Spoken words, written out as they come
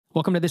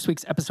Welcome to this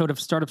week's episode of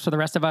Startups for the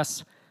Rest of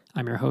Us.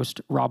 I'm your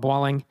host, Rob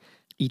Walling.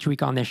 Each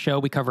week on this show,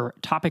 we cover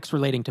topics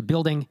relating to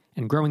building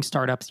and growing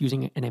startups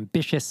using an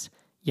ambitious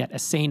yet a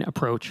sane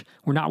approach.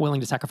 We're not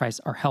willing to sacrifice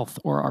our health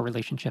or our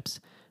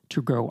relationships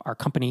to grow our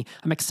company.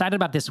 I'm excited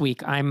about this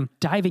week. I'm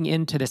diving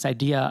into this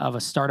idea of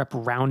a startup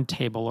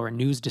roundtable or a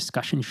news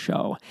discussion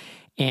show.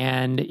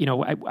 And,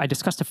 I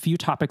discussed a few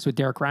topics with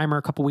Derek Reimer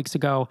a couple weeks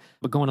ago,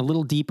 but going a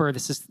little deeper,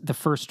 this is the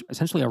first,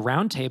 essentially a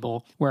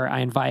roundtable where I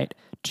invite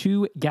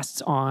two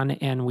guests on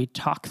and we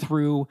talk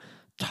through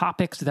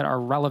topics that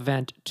are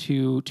relevant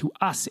to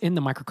us in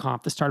the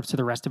microcomp, the startups to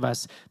the rest of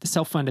us, the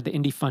self-funded, the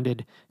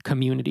indie-funded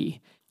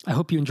community. I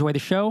hope you enjoy the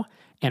show.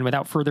 And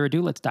without further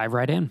ado, let's dive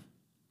right in.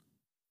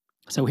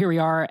 So here we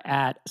are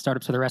at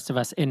Startups for the Rest of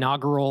Us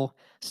inaugural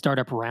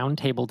startup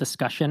roundtable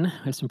discussion.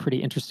 I have some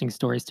pretty interesting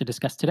stories to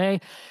discuss today.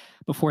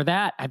 Before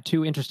that, I have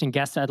two interesting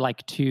guests I'd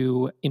like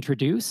to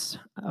introduce.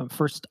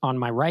 First on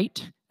my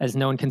right, as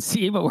no one can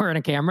see, but we're in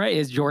a camera,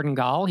 is Jordan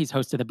Gall. He's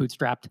host of the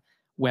Bootstrapped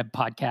web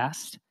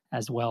podcast,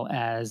 as well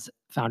as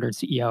founder and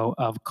CEO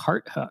of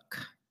CartHook.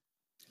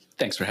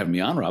 Thanks for having me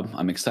on, Rob.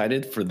 I'm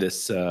excited for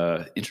this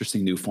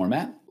interesting new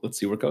format. Let's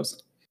see where it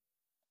goes.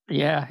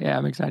 Yeah,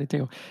 I'm excited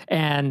too.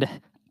 And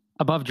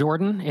above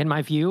Jordan, in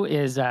my view,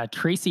 is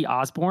Tracy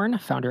Osborne,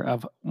 founder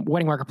of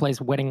wedding marketplace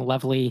Wedding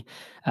Lovely,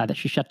 that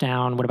she shut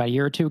down, about a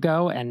year or two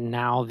ago, and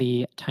now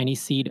the Tiny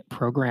Seed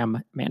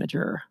program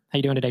manager. How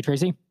you doing today,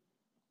 Tracy?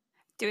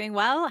 Doing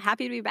well.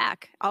 Happy to be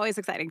back. Always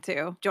exciting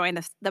to join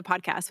the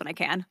podcast when I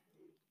can.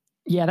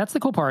 Yeah, that's the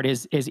cool part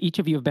is each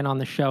of you have been on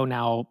the show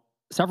now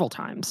several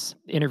times,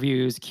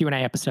 interviews, Q&A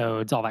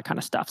episodes, all that kind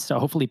of stuff. So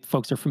hopefully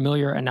folks are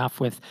familiar enough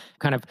with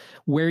kind of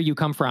where you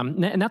come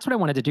from. And that's what I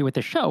wanted to do with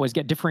the show is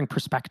get differing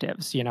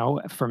perspectives,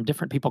 from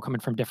different people coming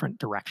from different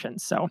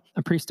directions. So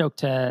I'm pretty stoked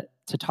to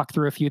talk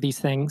through a few of these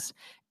things.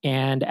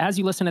 And as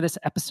you listen to this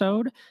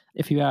episode,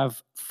 if you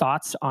have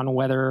thoughts on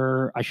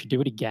whether I should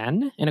do it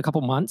again in a couple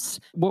months,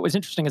 what was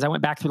interesting is I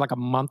went back through like a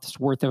month's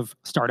worth of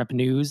startup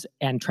news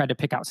and tried to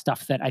pick out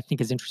stuff that I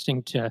think is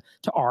interesting to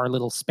our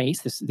little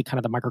space, the kind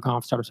of the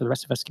microcomp startups for the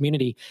rest of us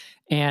community.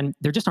 And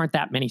there just aren't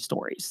that many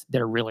stories that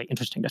are really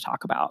interesting to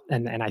talk about.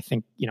 And I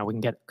think, we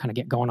can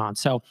get going on.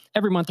 So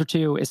every month or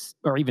two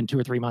or even 2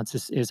 or 3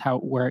 months is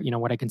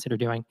what I consider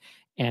doing.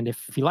 And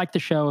if you like the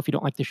show, if you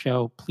don't like the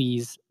show,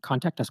 please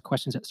contact us,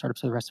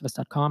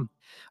 questions@startupsfortherestofus.com.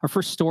 Our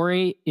first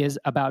story is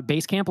about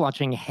Basecamp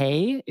launching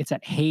Hey. It's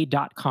at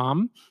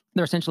hey.com.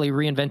 They're essentially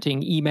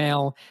reinventing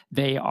email.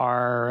 They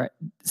are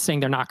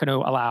saying they're not going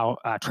to allow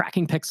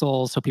tracking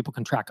pixels so people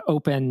can track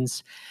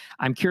opens.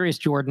 I'm curious,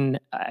 Jordan,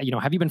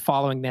 have you been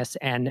following this?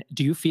 And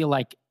do you feel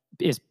like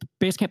is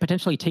Basecamp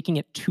potentially taking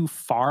it too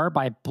far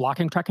by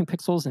blocking tracking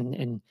pixels?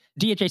 And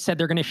DHA said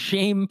they're going to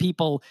shame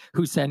people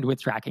who send with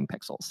tracking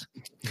pixels.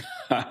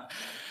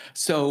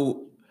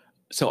 So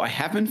I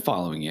have been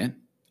following it.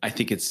 I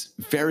think it's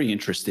very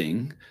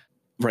interesting,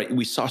 right?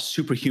 We saw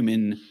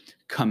Superhuman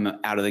come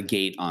out of the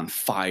gate on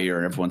fire,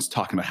 and everyone's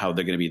talking about how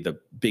they're going to be the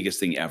biggest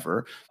thing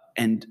ever.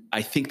 And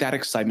I think that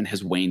excitement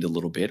has waned a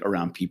little bit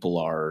around people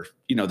are,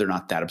 they're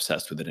not that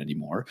obsessed with it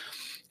anymore.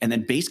 And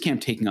then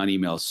Basecamp taking on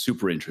email is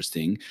super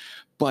interesting.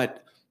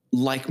 But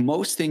like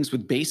most things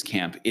with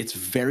Basecamp, it's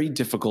very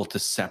difficult to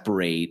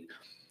separate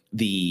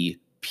the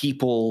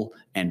people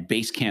and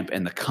Basecamp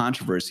and the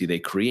controversy they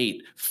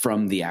create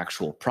from the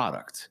actual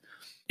product.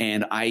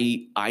 And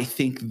I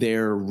think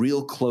they're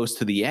real close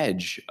to the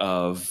edge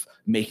of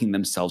making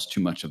themselves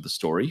too much of the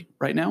story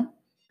right now.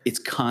 It's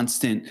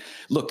constant.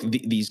 Look,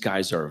 these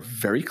guys are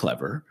very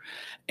clever,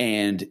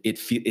 and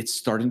it's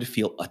starting to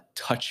feel a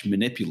touch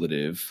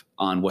manipulative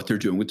on what they're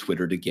doing with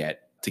Twitter to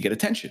get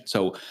attention.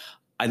 So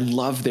I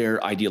love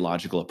their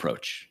ideological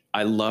approach.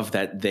 I love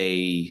that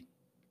they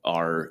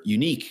are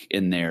unique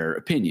in their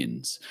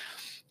opinions,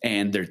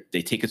 and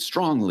they take it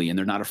strongly, and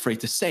they're not afraid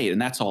to say it,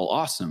 and that's all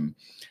awesome.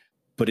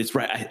 But it's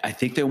right. I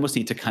think they almost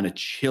need to kind of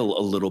chill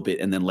a little bit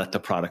and then let the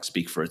product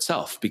speak for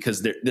itself,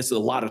 because this is a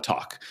lot of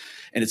talk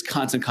and it's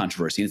constant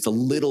controversy and it's a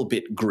little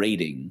bit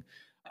grating.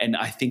 And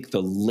I think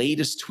the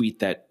latest tweet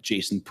that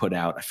Jason put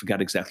out, I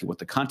forgot exactly what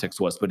the context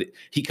was, but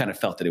he kind of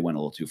felt that it went a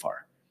little too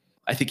far.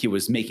 I think he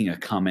was making a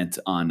comment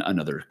on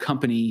another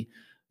company,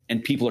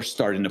 and people are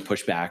starting to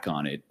push back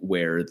on it,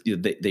 where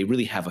they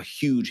really have a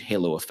huge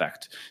halo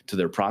effect to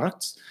their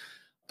products.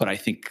 But I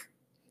think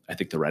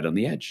they're right on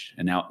the edge.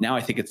 And now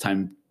I think it's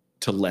time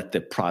to let the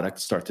product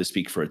start to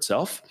speak for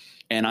itself.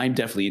 And I'm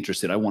definitely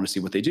interested. I want to see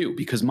what they do,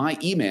 because my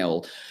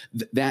email,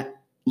 that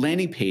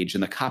landing page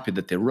and the copy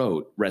that they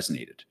wrote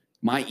resonated.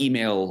 My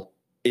email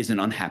is an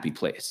unhappy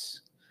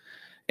place.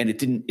 And it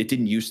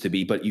didn't used to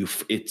be, but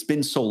it's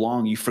been so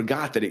long, you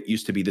forgot that it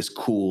used to be this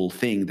cool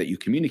thing that you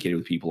communicated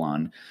with people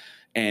on,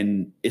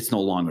 and it's no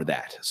longer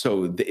that.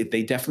 So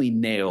they definitely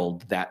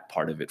nailed that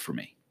part of it for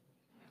me.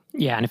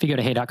 Yeah, and if you go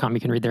to hey.com,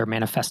 you can read their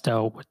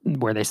manifesto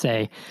where they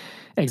say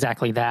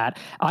exactly that.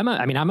 I'm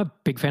a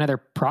big fan of their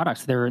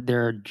products.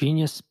 They're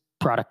genius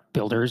product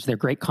builders. They're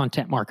great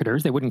content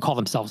marketers. They wouldn't call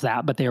themselves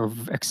that, but they are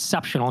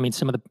exceptional. I mean,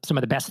 some of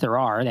the best there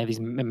are. They have these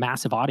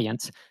massive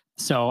audience.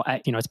 So,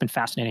 it's been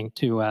fascinating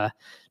to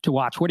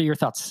watch. What are your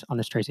thoughts on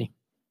this, Tracy?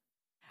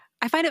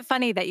 I find it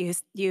funny that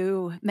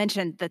you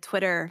mentioned the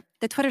Twitter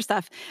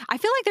stuff. I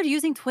feel like they're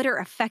using Twitter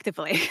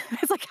effectively.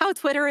 It's like how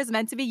Twitter is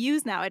meant to be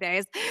used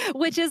nowadays,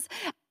 which is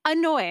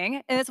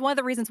annoying. And it's one of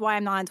the reasons why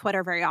I'm not on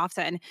Twitter very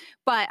often.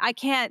 But I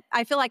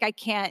feel like I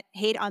can't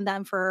hate on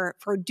them for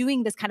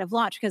doing this kind of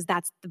launch, because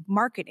that's the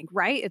marketing,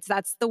 right?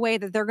 That's the way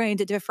that they're going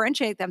to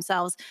differentiate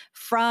themselves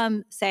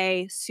from,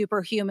 say,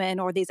 Superhuman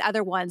or these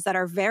other ones that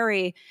are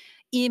very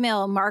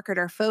email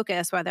marketer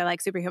focus, where they're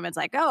like Superhuman's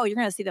like, oh, you're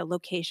going to see the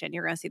location,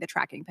 you're going to see the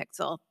tracking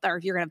pixel, or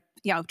you're going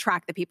to,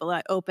 track the people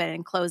that open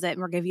and close it, and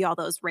we'll give you all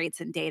those rates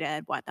and data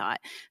and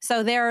whatnot.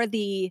 So they're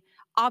the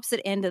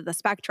opposite end of the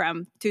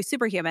spectrum to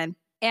Superhuman.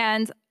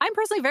 And I'm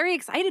personally very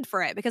excited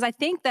for it, because I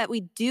think that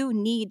we do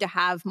need to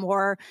have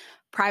more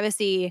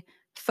privacy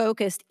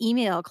focused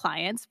email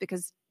clients,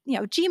 because,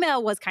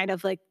 Gmail was kind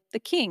of like the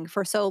king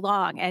for so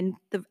long, and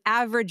the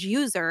average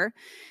user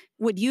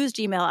would use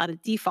Gmail out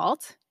of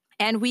default.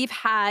 And we've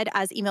had,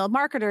 as email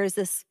marketers,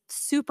 this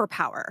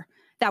superpower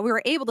that we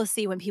were able to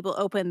see when people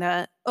open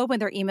their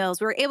emails.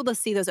 We were able to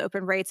see those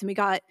open rates, and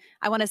I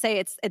want to say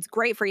it's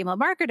great for email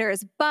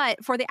marketers,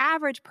 but for the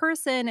average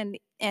person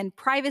and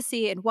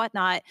privacy and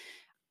whatnot,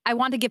 I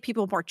want to give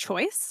people more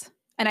choice.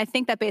 And I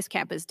think that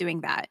Basecamp is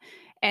doing that.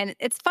 And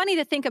it's funny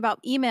to think about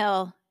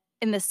email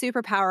in the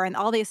superpower and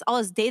all this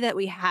data that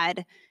we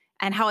had,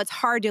 and how it's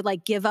hard to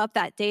give up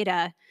that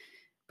data.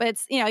 But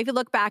it's, if you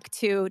look back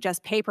to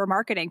just paper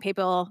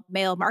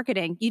mail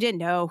marketing, you didn't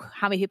know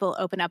how many people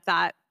open up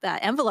that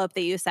envelope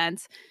that you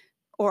sent,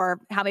 or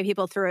how many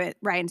people threw it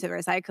right into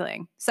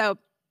recycling. So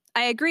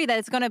I agree that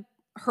it's going to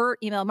hurt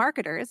email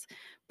marketers,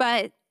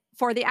 but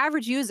for the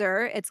average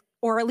user,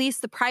 or at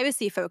least the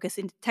privacy-focused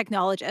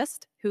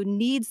technologist who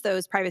needs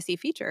those privacy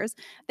features,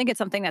 I think it's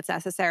something that's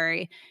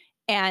necessary.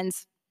 And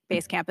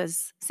Basecamp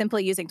is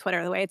simply using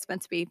Twitter the way it's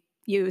meant to be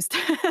used.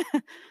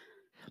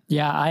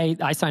 Yeah,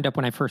 I signed up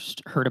when I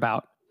first heard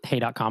about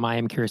Hey.com. I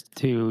am curious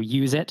to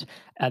use it.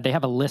 They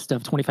have a list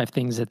of 25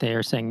 things that they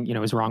are saying,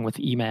 is wrong with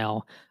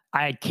email.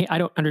 I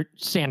don't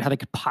understand how they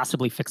could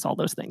possibly fix all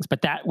those things,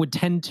 but that would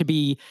tend to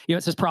be,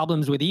 it says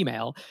problems with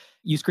email.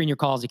 You screen your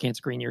calls, you can't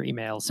screen your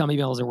emails. Some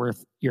emails are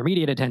worth your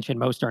immediate attention,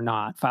 most are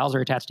not. Files are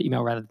attached to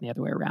email rather than the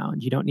other way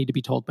around. You don't need to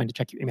be told when to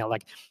check your email.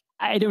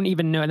 I don't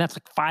even know, and that's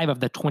 5 of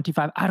the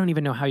 25. I don't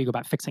even know how you go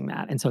about fixing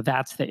that. And so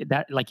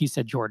that, like you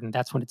said, Jordan,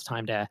 that's when it's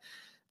time to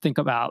think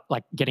about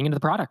getting into the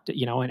product,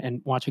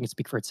 and watching it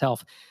speak for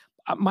itself.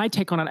 My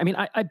take on it,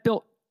 I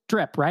built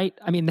Drip, right?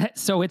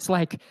 So it's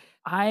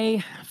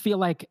I feel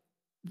like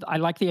I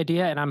like the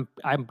idea, and I'm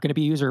going to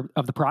be a user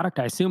of the product.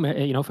 I assume,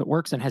 if it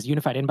works and has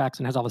unified inbox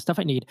and has all the stuff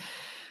I need.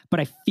 But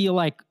I feel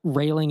like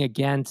railing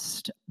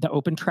against the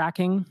open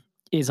tracking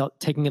is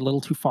taking it a little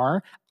too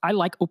far. I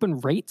like open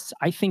rates.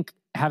 I think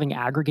having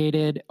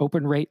aggregated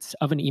open rates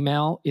of an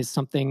email is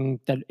something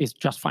that is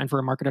just fine for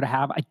a marketer to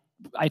have.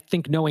 I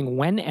think knowing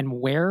when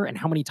and where and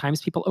how many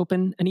times people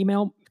open an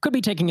email could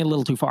be taking it a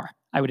little too far,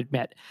 I would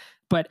admit.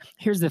 But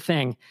here's the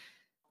thing.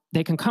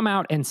 They can come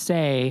out and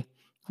say,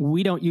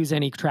 we don't use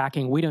any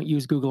tracking. We don't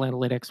use Google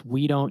Analytics.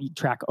 We don't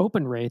track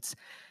open rates.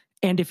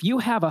 And if you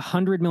have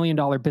 $100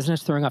 million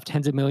business throwing off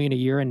tens of millions a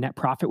year in net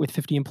profit with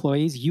 50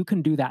 employees, you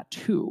can do that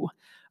too.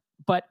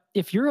 But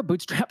if you're a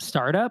bootstrap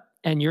startup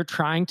and you're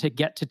trying to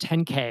get to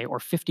 10K or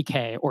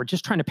 50K or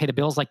just trying to pay the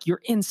bills,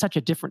 you're in such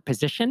a different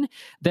position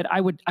that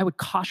I would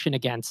caution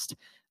against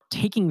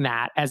taking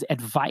that as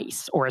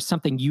advice or as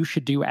something you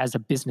should do as a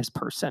business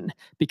person,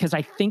 because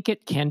I think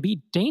it can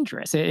be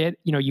dangerous.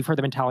 You've heard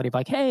the mentality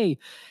of hey,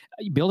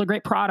 build a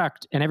great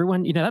product and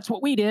everyone, that's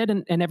what we did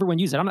and everyone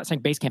used it. I'm not saying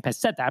Basecamp has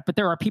said that, but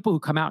there are people who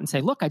come out and say,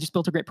 look, I just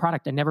built a great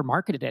product and never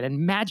marketed it, and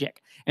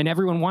magic. And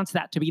everyone wants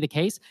that to be the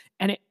case.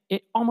 And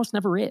it almost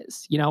never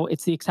is,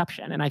 it's the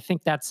exception. And I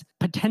think that's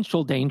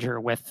potential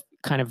danger with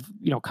kind of,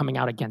 coming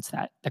out against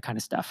that kind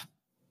of stuff.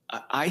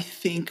 I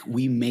think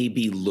we may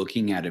be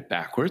looking at it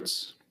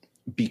backwards,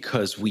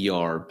 because we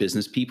are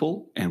business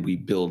people and we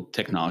build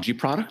technology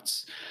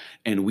products,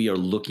 and we are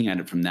looking at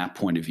it from that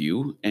point of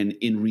view. And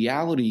in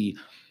reality,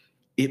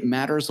 it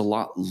matters a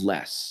lot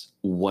less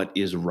what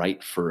is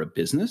right for a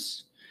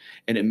business,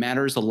 and it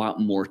matters a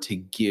lot more to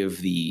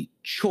give the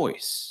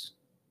choice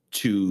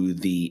to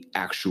the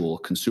actual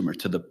consumer,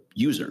 to the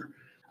user.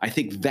 I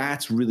think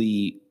that's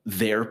really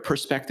their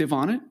perspective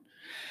on it.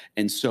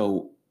 And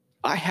so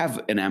I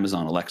have an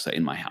Amazon Alexa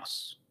in my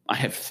house. I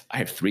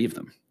have 3 of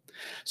them.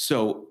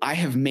 So I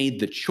have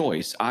made the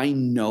choice. I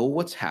know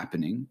what's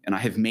happening, and I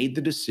have made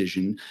the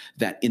decision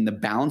that in the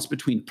balance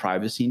between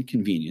privacy and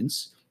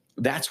convenience,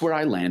 that's where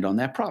I land on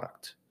that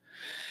product.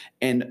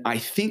 And I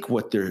think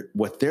what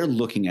they're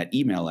looking at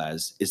email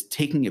as is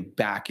taking it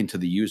back into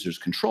the user's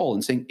control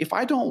and saying, if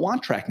I don't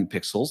want tracking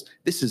pixels,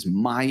 this is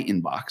my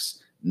inbox,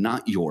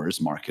 not yours,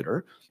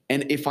 marketer.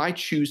 And if I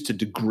choose to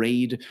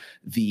degrade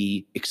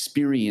the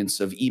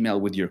experience of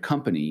email with your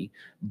company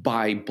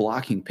by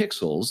blocking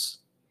pixels,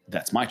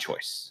 that's my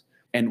choice.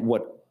 And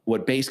what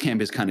Basecamp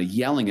is kind of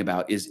yelling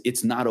about is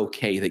it's not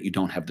okay that you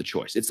don't have the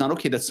choice. It's not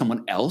okay that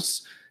someone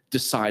else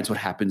decides what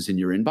happens in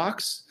your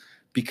inbox,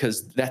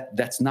 because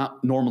that's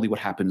not normally what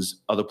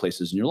happens other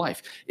places in your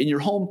life. In your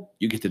home,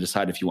 you get to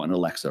decide if you want an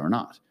Alexa or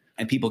not.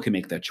 And people can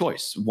make that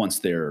choice once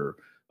they're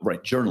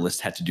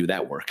journalists had to do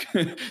that work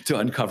to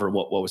uncover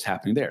what was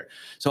happening there.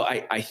 So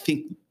I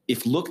think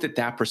if looked at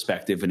that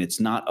perspective, and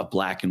it's not a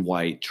black and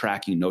white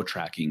tracking, no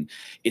tracking,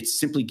 it's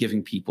simply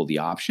giving people the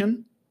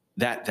option,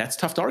 that's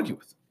tough to argue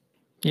with.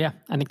 Yeah,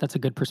 I think that's a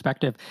good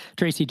perspective.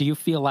 Tracy, do you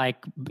feel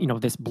like,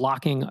 this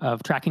blocking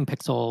of tracking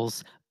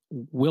pixels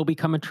will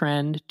become a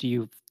trend? Do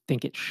you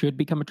think it should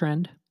become a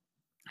trend?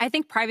 I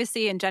think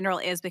privacy in general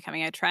is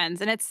becoming a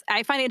trend. And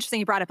I find it interesting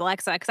you brought up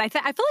Alexa, because I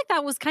feel like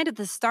that was kind of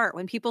the start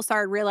when people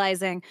started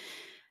realizing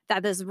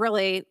that this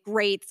really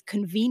great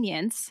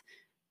convenience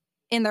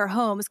in their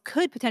homes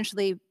could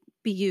potentially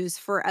be used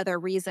for other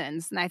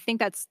reasons. And I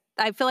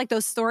feel like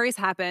those stories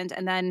happened.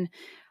 And then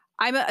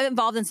I'm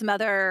involved in some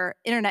other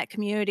internet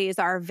communities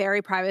that are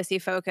very privacy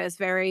focused,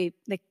 very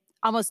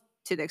almost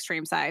to the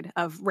extreme side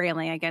of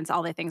railing against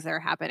all the things that are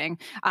happening.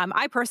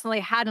 I personally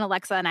had an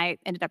Alexa and I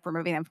ended up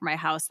removing them from my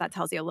house. That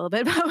tells you a little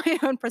bit about my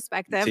own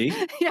perspective. See?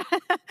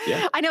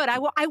 Yeah. I know it. I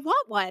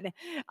want one.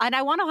 And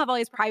I want to have all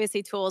these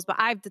privacy tools, but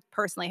I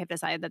personally have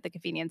decided that the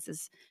convenience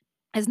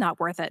is not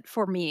worth it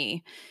for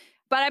me.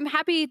 But I'm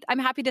happy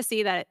to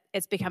see that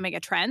it's becoming a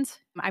trend.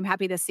 I'm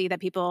happy to see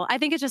that people, I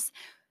think it's just,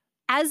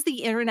 as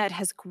the internet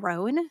has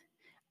grown,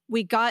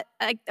 I'm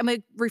going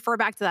to refer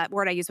back to that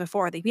word I used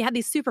before. We had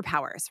these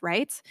superpowers,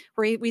 right?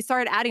 Where we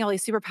started adding all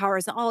these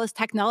superpowers and all this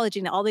technology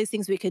and all these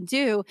things we could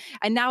do.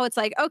 And now it's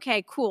like,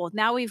 okay, cool.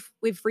 Now we've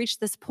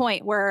reached this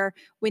point where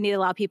we need to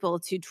allow people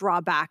to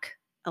draw back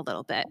a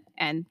little bit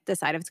and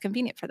decide if it's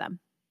convenient for them.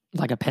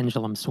 Like a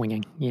pendulum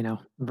swinging,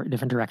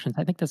 different directions.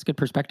 I think that's a good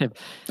perspective.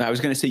 I was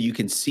going to say, you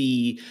can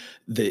see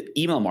the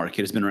email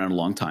market has been around a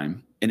long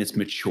time and it's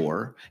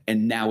mature.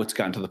 And now it's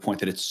gotten to the point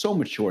that it's so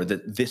mature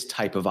that this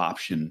type of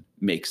option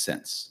makes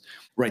sense,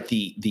 right?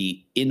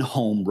 The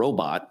in-home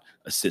robot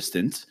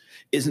assistant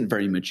isn't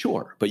very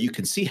mature, but you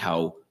can see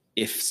how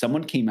if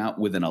someone came out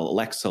with an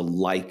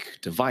Alexa-like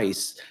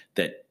device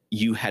that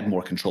you had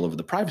more control over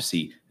the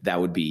privacy,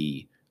 that would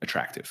be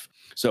attractive.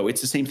 So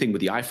it's the same thing with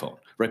the iPhone,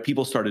 right?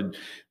 People started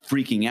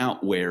freaking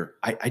out where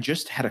I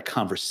just had a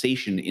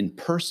conversation in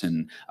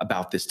person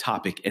about this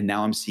topic and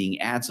now I'm seeing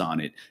ads on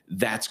it.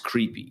 That's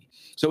creepy.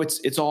 So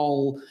it's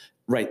all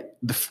right.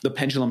 The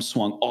pendulum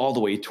swung all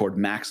the way toward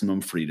maximum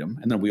freedom.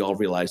 And then we all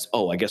realized,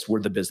 I guess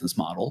we're the business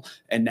model.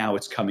 And now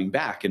it's coming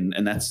back. And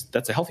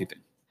that's a healthy thing.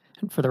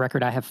 For the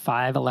record, I have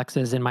 5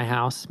 Alexas in my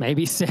house,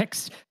 maybe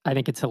 6. I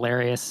think it's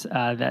hilarious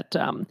that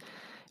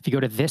if you go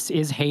to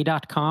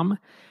thisishey.com,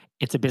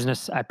 it's a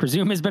business I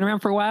presume has been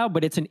around for a while,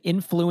 but it's an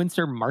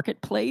influencer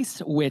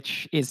marketplace,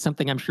 which is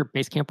something I'm sure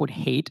Basecamp would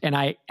hate. And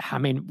I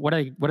mean, what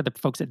are the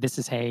folks at This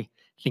Is Hey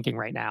thinking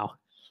right now?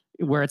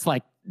 Where it's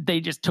like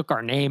they just took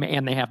our name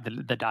and they have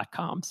the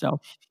 .com. So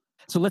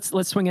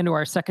let's swing into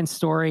our second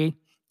story.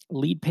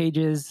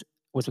 Leadpages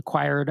was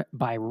acquired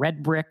by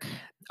Redbrick.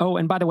 Oh,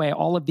 and by the way,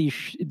 all of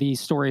these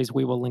stories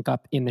we will link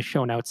up in the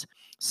show notes.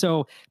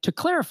 So to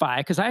clarify,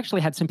 because I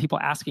actually had some people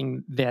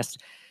asking this,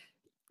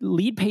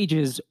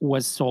 Leadpages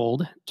was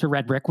sold to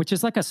Redbrick, which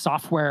is like a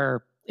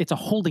software. It's a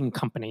holding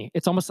company.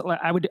 It's almost,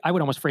 I would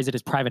almost phrase it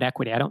as private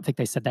equity. I don't think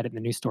they said that in the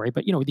news story,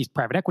 but these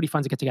private equity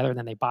funds get together and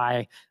then they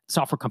buy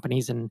software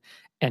companies and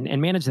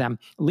manage them.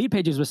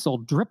 Leadpages was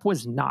sold. Drip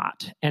was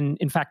not. And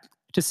in fact,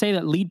 to say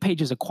that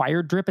Leadpages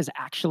acquired Drip is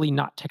actually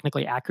not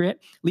technically accurate.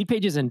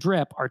 Leadpages and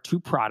Drip are 2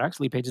 products.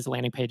 Leadpages is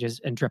landing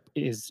pages and Drip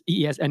is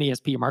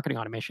NESP, marketing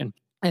automation.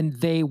 And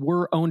they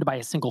were owned by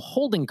a single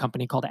holding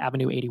company called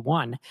Avenue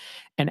 81.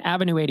 And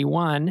Avenue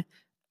 81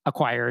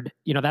 acquired,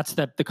 that's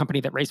the company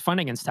that raised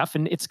funding and stuff.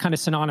 And it's kind of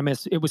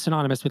synonymous. It was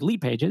synonymous with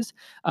Leadpages,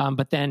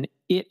 but then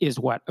it is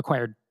what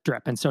acquired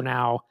Drip. And so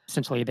now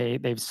essentially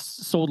they've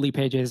sold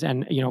Leadpages.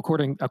 And,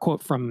 according a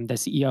quote from the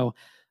CEO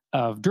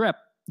of Drip,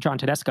 John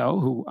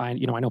Tedesco, who I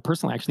know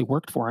personally, actually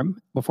worked for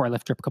him before I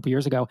left Drip a couple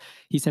years ago.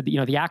 He said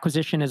that, the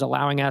acquisition is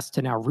allowing us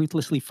to now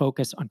ruthlessly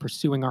focus on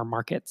pursuing our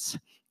markets.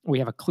 We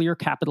have a clear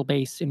capital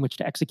base in which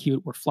to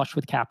execute. We're flush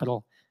with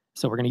capital.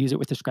 So we're going to use it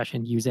with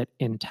discretion, use it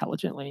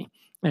intelligently.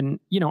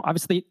 And,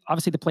 obviously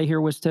the play here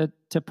was to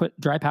put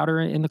dry powder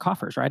in the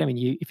coffers, right? I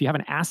mean, if you have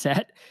an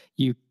asset,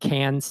 you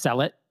can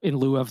sell it in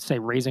lieu of, say,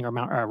 raising a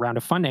round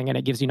of funding. And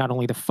it gives you not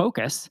only the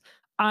focus.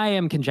 I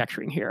am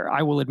conjecturing here.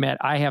 I will admit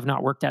I have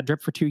not worked at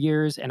Drip for 2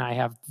 years and I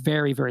have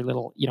very, very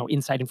little,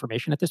 inside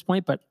information at this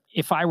point. But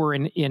if I were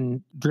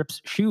in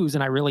Drip's shoes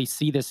and I really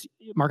see this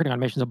marketing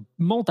automation as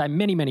a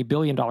many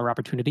billion-dollar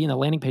opportunity, and the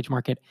landing page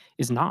market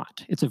is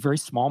not. It's a very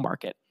small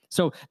market.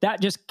 So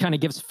that just kind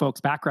of gives folks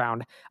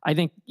background. I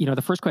think,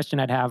 the first question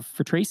I'd have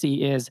for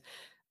Tracy is,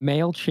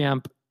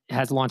 MailChimp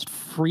has launched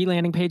free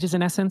landing pages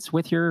in essence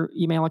with your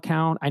email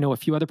account. I know a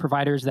few other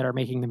providers that are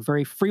making them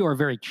very free or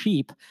very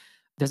cheap.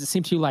 Does it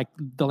seem to you like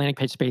the landing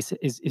page space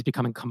is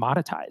becoming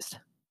commoditized?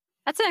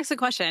 That's an excellent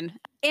question.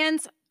 And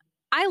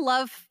I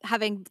love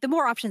having the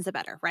more options, the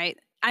better, right?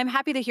 I'm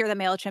happy to hear that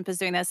MailChimp is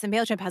doing this. And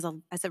MailChimp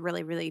has a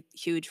really, really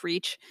huge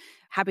reach.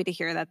 Happy to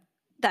hear that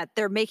that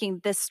they're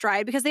making this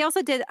stride, because they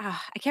also did,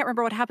 I can't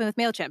remember what happened with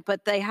MailChimp,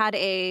 but they had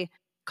a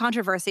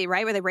controversy,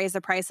 right, where they raised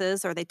the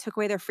prices or they took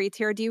away their free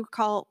tier. Do you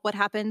recall what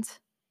happened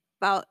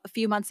about a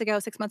few months ago,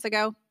 6 months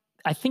ago?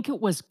 I think it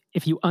was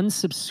if you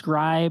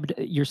unsubscribed,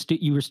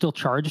 you were still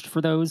charged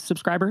for those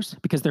subscribers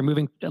because they're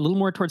moving a little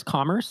more towards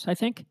commerce, I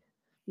think.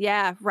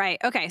 Yeah, right.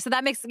 Okay. So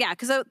that makes,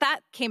 because that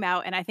came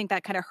out, and I think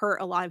that kind of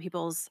hurt a lot of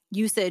people's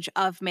usage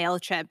of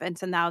MailChimp. And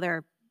so now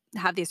they're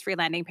have these free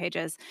landing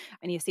pages.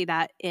 And you see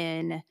that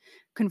in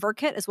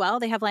ConvertKit as well.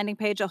 They have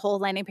a whole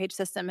landing page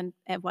system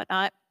and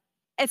whatnot.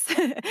 It's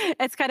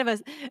it's kind of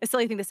a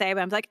silly thing to say,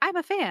 but I'm like, I'm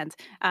a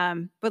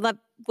fan. Would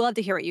love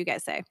to hear what you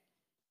guys say.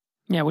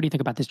 Yeah, what do you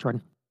think about this,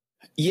 Jordan?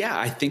 Yeah,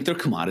 I think they're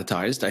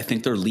commoditized. I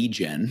think they're lead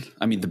gen.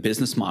 I mean, the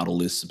business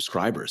model is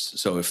subscribers.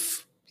 So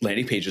if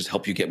landing pages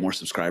help you get more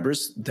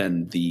subscribers,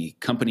 then the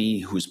company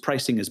whose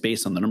pricing is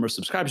based on the number of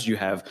subscribers you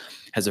have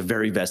has a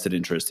very vested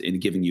interest in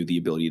giving you the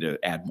ability to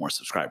add more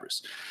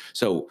subscribers.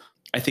 So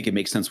I think it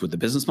makes sense with the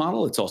business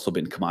model. It's also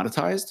been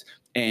commoditized.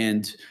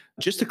 And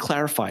just to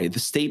clarify, the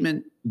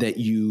statement that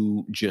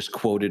you just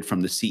quoted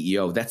from the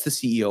CEO, that's the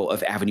CEO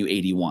of Avenue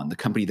 81, the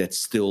company that's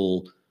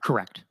still...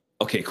 Correct.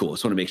 Okay, cool.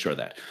 Just want to make sure of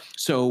that.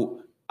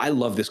 So I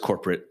love this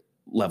corporate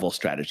level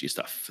strategy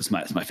stuff. It's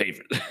my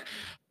favorite.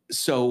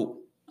 So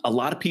a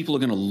lot of people are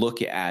going to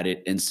look at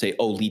it and say,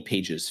 oh,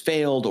 Leadpages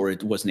failed or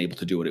it wasn't able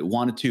to do what it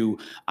wanted to.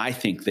 I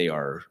think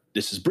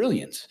this is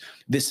brilliant.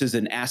 This is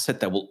an asset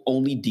that will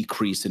only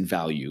decrease in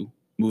value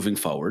moving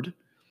forward.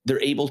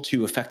 They're able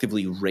to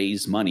effectively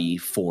raise money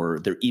for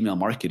their email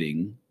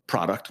marketing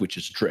product, which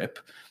is Drip,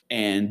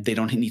 and they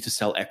don't need to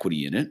sell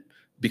equity in it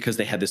because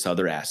they had this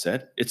other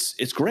asset.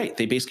 It's great.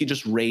 They basically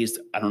just raised,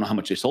 I don't know how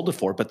much they sold it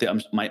for, but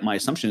my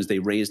assumption is they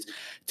raised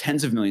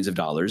tens of millions of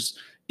dollars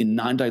in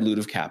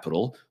non-dilutive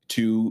capital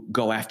to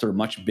go after a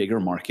much bigger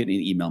market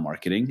in email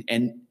marketing.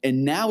 And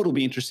now it'll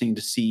be interesting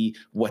to see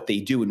what they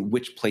do and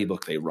which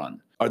playbook they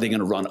run. Are they going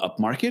to run up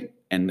market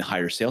and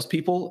hire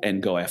salespeople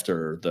and go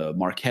after the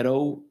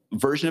Marketo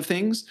version of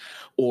things?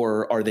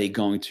 Or are they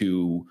going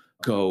to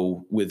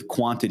go with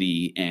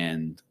quantity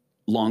and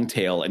long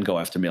tail and go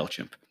after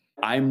MailChimp?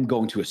 I'm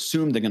going to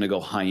assume they're going to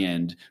go high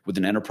end with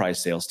an enterprise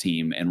sales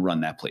team and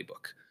run that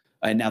playbook.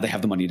 And now they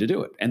have the money to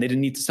do it. And they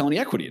didn't need to sell any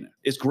equity in it.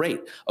 It's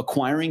great.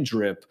 Acquiring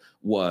Drip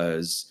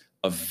was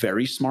a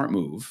very smart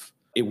move.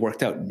 It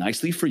worked out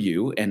nicely for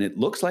you. And it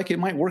looks like it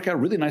might work out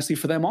really nicely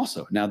for them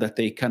also. Now that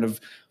they kind of,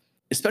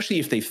 especially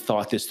if they've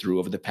thought this through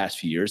over the past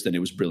few years, then it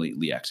was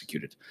brilliantly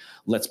executed.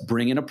 Let's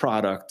bring in a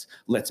product.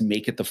 Let's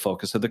make it the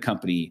focus of the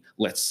company.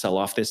 Let's sell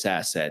off this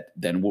asset.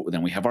 Then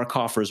we have our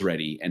coffers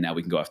ready, and now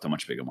we can go after a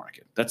much bigger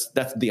market. That's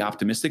the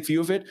optimistic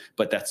view of it,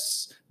 but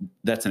that's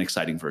an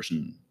exciting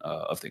version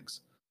of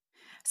things.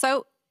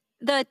 So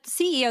the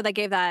CEO that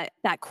gave that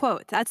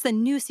quote, that's the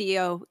new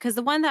CEO, because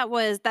the one that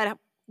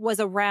was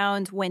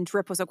around when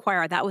Drip was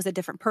acquired, that was a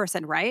different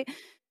person, right?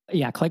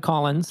 Yeah, Clay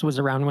Collins was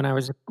around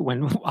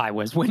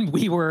when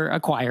we were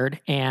acquired,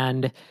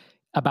 and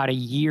about a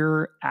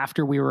year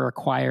after we were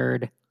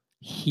acquired,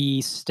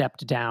 he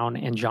stepped down,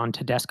 and John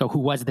Tedesco, who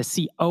was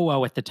the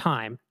COO at the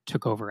time,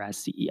 took over as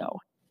CEO.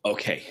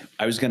 Okay,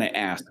 I was going to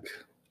ask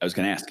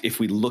if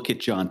we look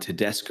at John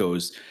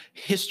Tedesco's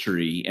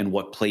history and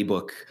what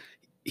playbook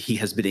he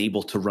has been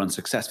able to run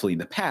successfully in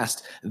the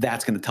past,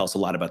 that's going to tell us a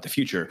lot about the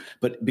future.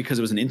 But because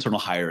it was an internal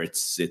hire,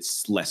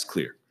 it's less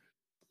clear.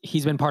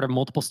 He's been part of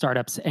multiple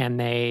startups,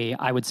 and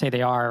I would say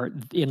they are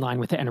in line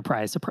with the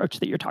enterprise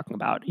approach that you're talking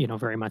about,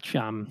 very much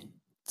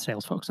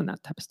sales folks and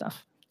that type of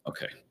stuff.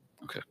 Okay.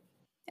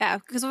 Yeah,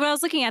 because when I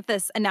was looking at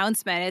this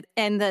announcement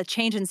and the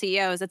change in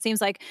CEOs, it seems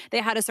like they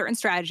had a certain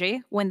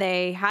strategy when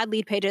they had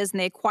Leadpages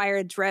and they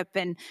acquired Drip.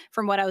 And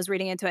from what I was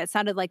reading into it, it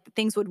sounded like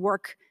things would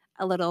work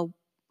a little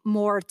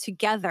more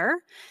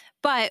together.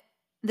 But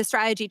the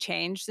strategy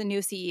changed. The new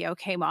CEO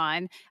came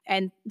on,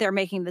 and they're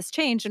making this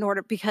change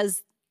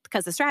because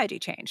the strategy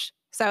changed.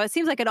 So it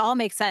seems like it all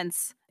makes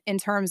sense in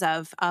terms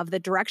of the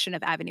direction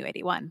of Avenue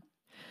 81.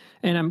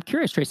 And I'm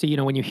curious, Tracy,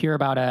 when you hear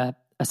about a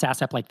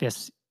SaaS app like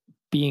this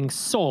being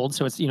sold,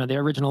 so it's, the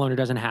original owner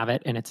doesn't have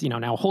it and it's,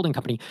 now a holding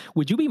company,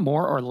 would you be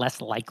more or less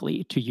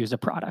likely to use a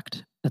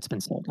product that's been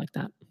sold like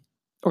that?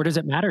 Or does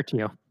it matter to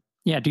you?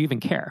 Yeah, do you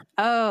even care?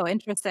 Oh,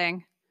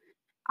 interesting.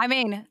 I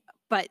mean,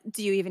 but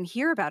do you even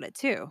hear about it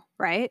too,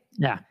 right?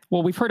 Yeah.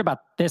 Well, we've heard about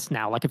this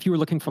now. Like if you were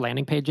looking for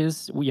landing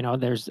pages,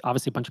 there's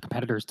obviously a bunch of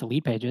competitors to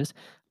Leadpages.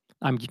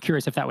 I'm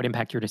curious if that would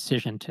impact your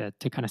decision to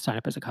kind of sign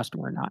up as a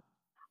customer or not.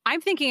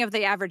 I'm thinking of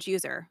the average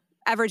user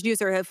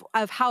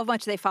of how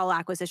much they follow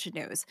acquisition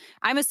news.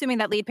 I'm assuming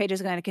that Leadpages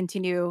is going to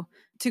continue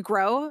to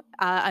grow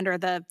under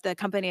the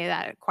company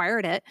that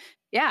acquired it.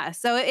 Yeah.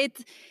 So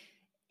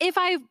if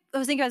I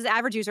was thinking as an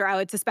average user, I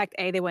would suspect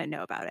A, they wouldn't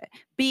know about it.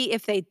 B,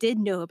 if they did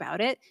know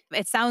about it,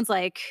 it sounds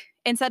like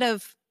instead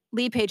of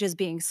Leadpages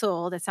being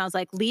sold, it sounds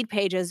like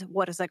Leadpages,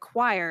 what is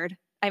acquired.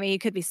 I mean, you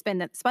could be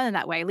spun in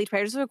that way.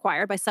 Leadpages was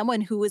acquired by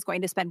someone who is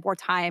going to spend more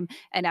time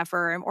and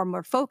effort or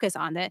more focus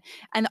on it.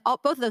 And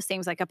both of those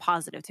seems like a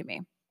positive to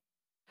me.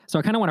 So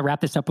I kind of want to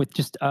wrap this up with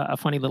just a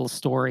funny little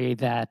story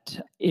that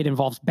it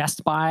involves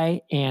Best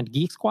Buy and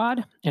Geek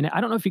Squad. And I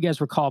don't know if you guys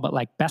recall, but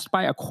like Best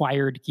Buy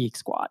acquired Geek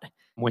Squad,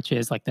 which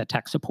is like the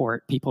tech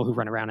support people who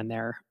run around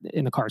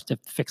in the cars to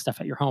fix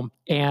stuff at your home.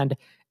 And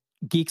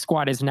Geek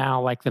Squad is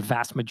now like the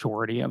vast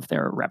majority of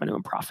their revenue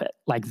and profit.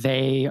 Like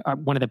they are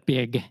one of the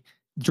big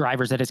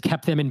drivers that has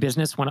kept them in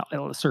business when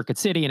Circuit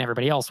City and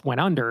everybody else went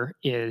under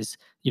is,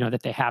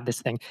 that they have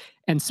this thing.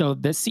 And so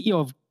the CEO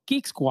of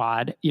Geek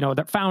Squad,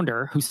 the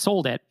founder who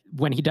sold it,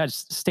 when he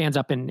stands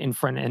up in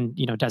front and,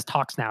 does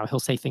talks now, he'll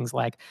say things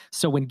like,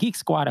 so when Geek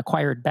Squad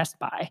acquired Best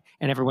Buy,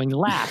 and everyone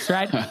laughs,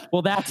 right?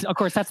 Well, that's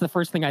the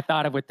first thing I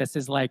thought of with this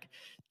is like,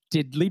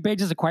 did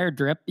Leadpages acquire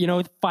Drip,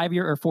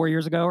 4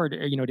 years ago, or,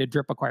 did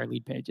Drip acquire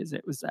Leadpages?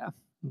 It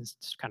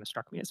just kind of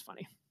struck me as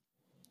funny.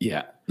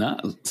 Yeah, no,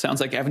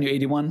 sounds like Avenue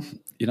 81,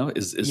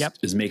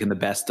 is making the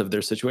best of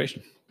their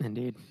situation.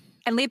 Indeed.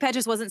 And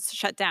Leadpages wasn't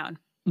shut down.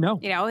 No.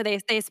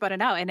 They spun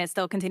it out and it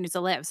still continues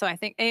to live. So I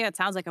think it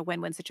sounds like a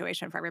win-win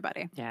situation for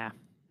everybody. Yeah,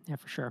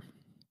 for sure.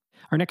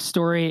 Our next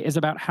story is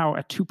about how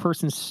a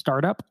 2-person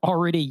startup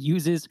already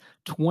uses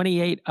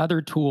 28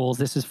 other tools.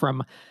 This is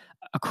from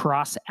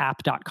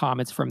acrossapp.com.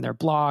 It's from their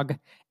blog.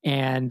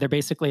 And they're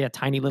basically a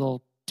tiny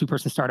little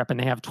 2-person startup, and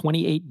they have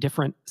 28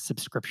 different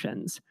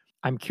subscriptions.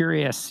 I'm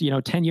curious,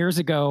 10 years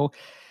ago,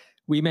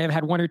 we may have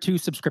had 1 or 2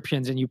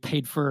 subscriptions, and you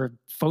paid for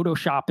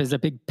Photoshop as a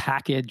big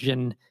package,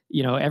 and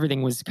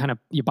everything was kind of,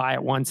 you buy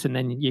it once and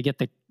then you get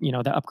the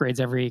upgrades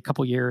every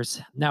couple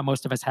years. Now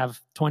most of us have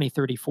 20,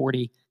 30,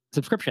 40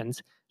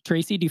 subscriptions.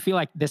 Tracy, do you feel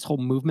like this whole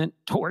movement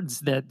towards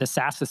the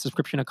SaaS, the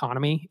subscription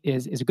economy,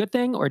 is a good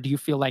thing, or do you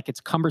feel like it's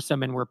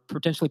cumbersome and we're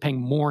potentially paying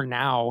more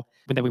now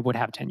than we would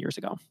have 10 years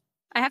ago?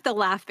 I have to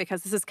laugh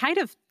because this is kind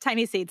of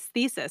Tiny Seed's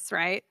thesis,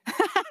 right?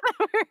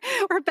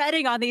 We're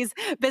betting on these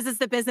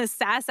business-to-business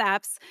SaaS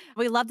apps.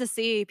 We love to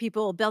see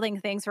people building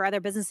things for other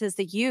businesses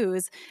to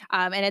use.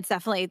 And it's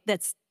definitely,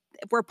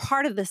 we're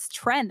part of this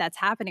trend that's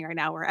happening right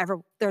now, wherever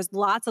there's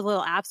lots of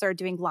little apps that are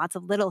doing lots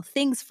of little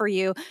things for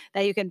you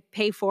that you can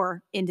pay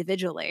for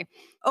individually.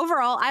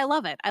 Overall, I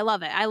love it.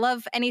 I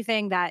love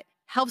anything that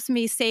helps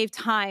me save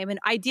time. And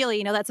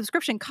ideally, that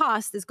subscription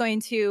cost is going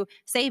to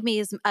save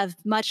me as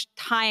much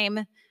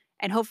time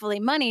and hopefully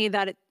money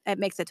that it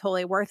makes it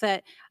totally worth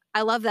it.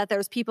 I love that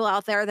there's people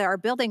out there that are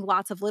building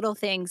lots of little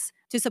things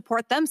to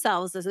support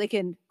themselves as they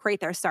can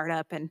create their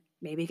startup and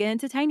maybe get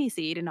into Tiny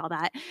Seed and all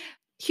that.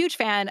 Huge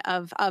fan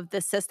of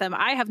this system.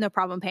 I have no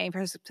problem paying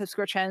for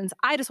subscriptions.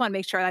 I just want to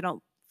make sure I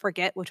don't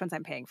forget which ones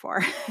I'm paying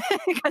for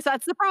because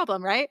that's the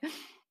problem, right?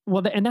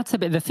 Well, and that's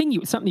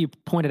something you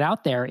pointed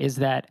out there is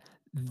that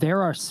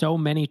there are so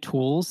many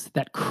tools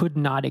that could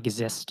not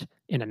exist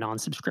in a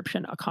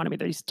non-subscription economy.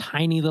 There's these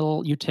tiny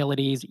little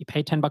utilities that you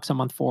pay $10 a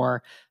month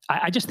for.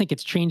 I just think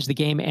it's changed the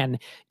game, and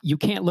you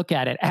can't look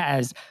at it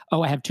as,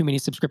 I have too many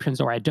subscriptions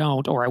or I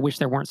don't, or I wish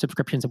there weren't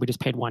subscriptions and we just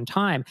paid one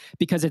time,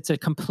 because it's a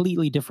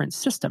completely different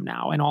system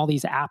now. And all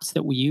these apps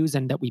that we use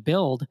and that we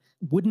build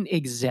wouldn't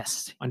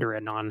exist under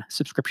a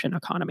non-subscription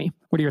economy.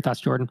 What are your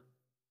thoughts, Jordan?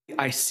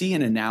 I see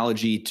an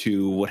analogy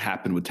to what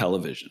happened with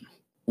television.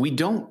 We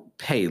don't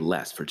pay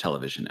less for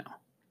television now.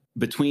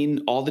 Between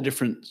all the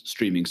different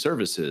streaming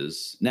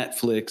services,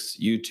 Netflix,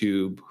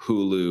 YouTube,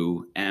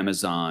 Hulu,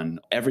 Amazon,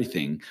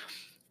 everything,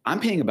 I'm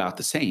paying about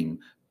the same,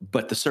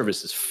 but the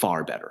service is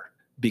far better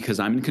because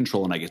I'm in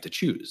control and I get to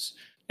choose.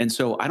 And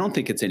so I don't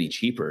think it's any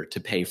cheaper to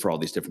pay for all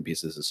these different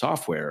pieces of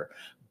software,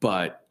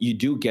 but you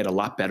do get a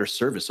lot better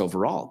service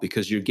overall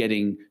because you're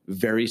getting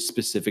very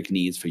specific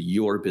needs for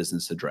your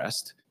business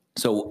addressed.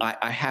 So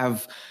I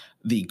have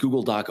the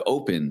Google Doc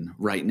open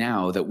right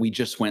now that we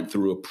just went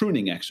through a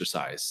pruning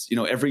exercise.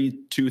 Every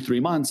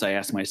 2-3 months, I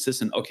ask my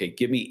assistant, okay,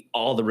 give me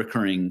all the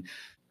recurring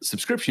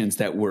subscriptions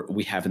that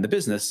we have in the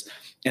business.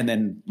 And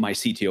then my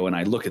CTO and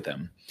I look at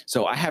them.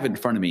 So I have it in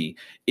front of me.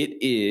 It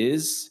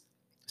is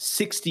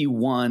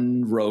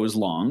 61 rows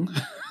long.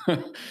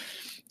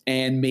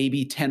 And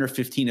maybe 10 or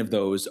 15 of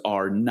those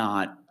are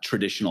not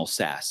traditional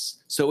SaaS.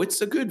 So it's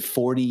a good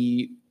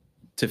 40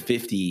 to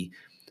 50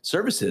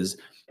 services.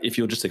 If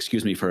you'll just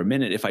excuse me for a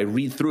minute, if I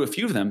read through a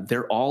few of them,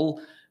 they're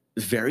all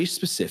very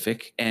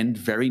specific and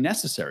very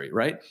necessary,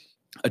 right?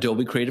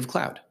 Adobe Creative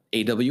Cloud,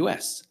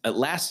 AWS,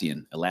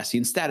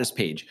 Atlassian Status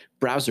Page,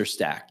 Browser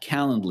Stack,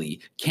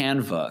 Calendly,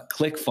 Canva,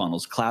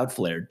 ClickFunnels,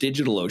 Cloudflare,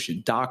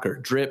 DigitalOcean, Docker,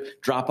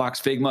 Drip,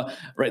 Dropbox, Figma,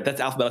 right? That's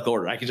alphabetical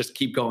order. I could just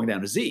keep going down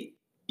to Z.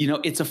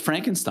 It's a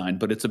Frankenstein,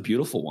 but it's a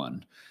beautiful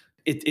one.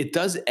 It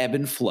does ebb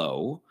and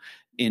flow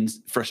in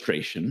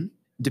frustration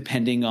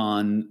depending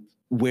on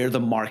where the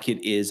market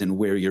is and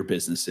where your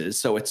business is.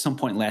 So at some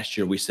point last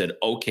year, we said,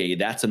 okay,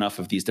 that's enough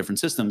of these different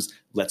systems.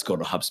 Let's go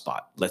to HubSpot.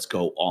 Let's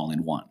go all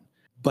in one.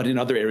 But in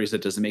other areas,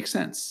 that doesn't make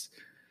sense.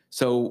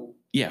 So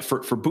yeah,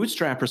 for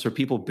bootstrappers, for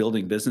people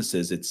building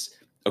businesses, it's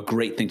a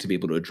great thing to be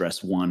able to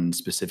address one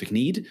specific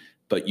need,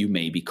 but you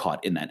may be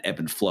caught in that ebb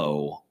and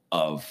flow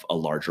of a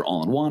larger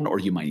all-in-one, or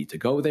you might need to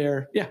go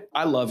there. Yeah,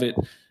 I love it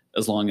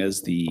as long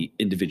as the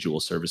individual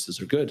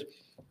services are good.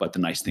 But the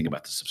nice thing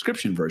about the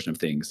subscription version of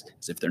things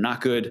is if they're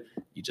not good,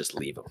 you just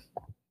leave them.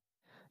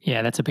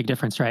 Yeah, that's a big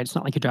difference, right? It's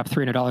not like you drop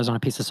 $300 on a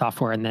piece of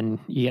software and then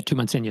you get 2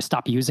 months in, you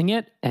stop using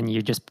it, and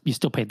you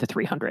still paid the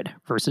 300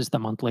 versus the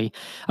monthly.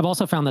 I've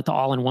also found that the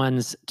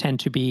all-in-ones tend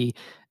to be,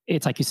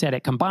 it's like you said,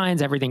 it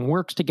combines, everything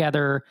works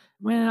together.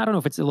 Well, I don't know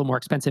if it's a little more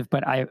expensive,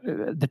 but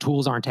the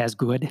tools aren't as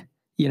good.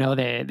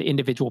 The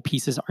individual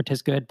pieces aren't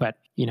as good, but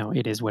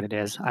it is what it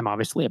is. I'm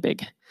obviously a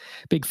big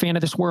fan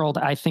of this world.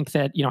 I think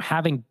that,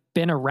 having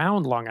been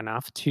around long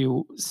enough,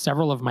 to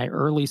several of my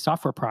early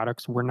software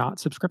products were not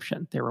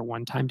subscription. They were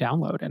one-time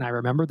download. And I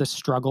remember the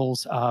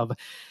struggles of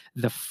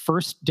the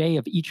first day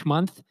of each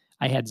month,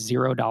 I had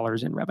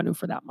 $0 in revenue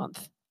for that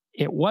month.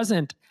 It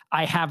wasn't,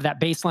 I have that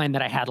baseline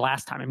that I had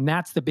last time. And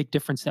that's the big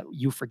difference that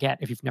you forget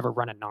if you've never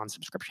run a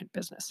non-subscription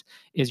business,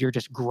 is you're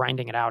just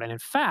grinding it out. And in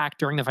fact,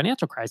 during the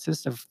financial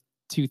crisis of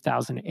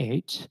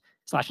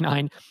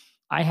 2008/9,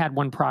 I had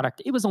one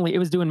product. It was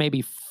doing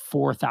maybe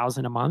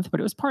 $4,000 a month, but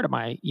it was part of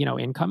my,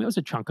 income. It was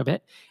a chunk of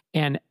it.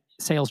 And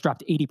sales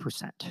dropped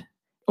 80%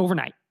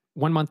 overnight,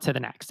 1 month to the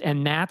next.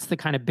 And that's the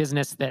kind of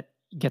business that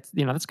gets,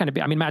 that's going to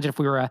be, imagine if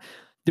we were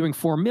doing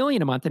 $4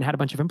 million a month and had a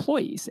bunch of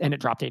employees and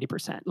it dropped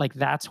 80%. Like,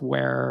 that's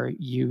where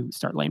you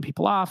start laying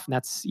people off. And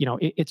that's,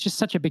 it's just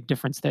such a big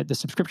difference that the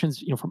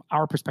subscriptions, from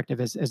our perspective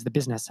as the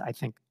business, I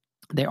think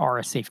they are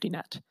a safety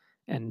net.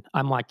 And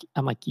I'm like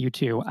you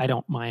too. I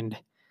don't mind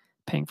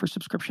paying for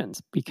subscriptions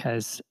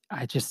because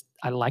I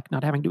like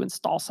not having to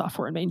install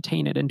software and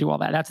maintain it and do all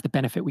that. That's the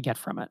benefit we get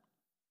from it.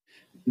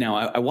 Now,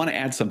 I want to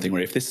add something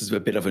where, if this is a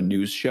bit of a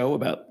news show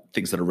about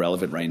things that are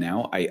relevant right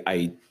now,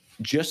 I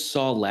just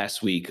saw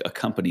last week a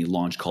company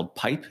launch called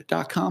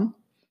Pipe.com,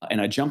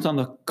 and I jumped on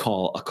a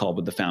call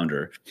with the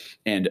founder.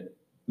 And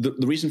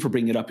the reason for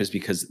bringing it up is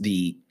because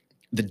the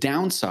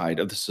downside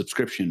of the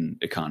subscription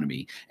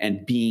economy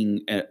and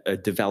being a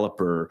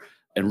developer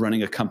and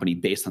running a company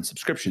based on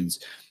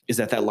subscriptions is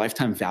that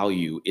lifetime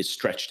value is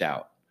stretched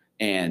out.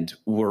 And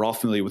we're all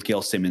familiar with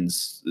Gail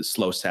Simmons'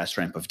 slow SaaS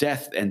ramp of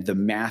death and the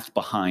math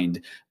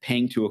behind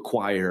paying to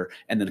acquire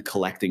and then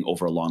collecting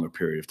over a longer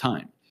period of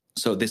time.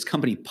 So this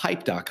company,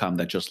 Pipe.com,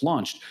 that just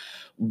launched,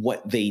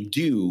 what they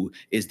do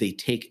is they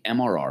take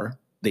MRR,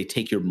 they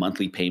take your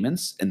monthly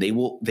payments, and they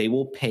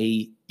will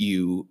pay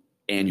you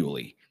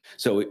annually.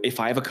 So if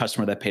I have a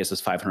customer that pays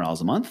us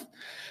 $500 a month,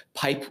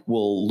 Pipe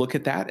will look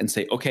at that and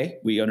say, okay,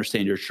 we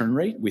understand your churn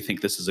rate. We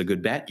think this is a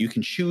good bet. You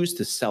can choose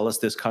to sell us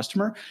this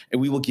customer, and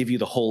we will give you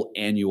the whole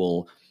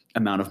annual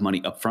amount of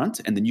money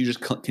upfront, and then you just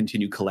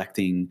continue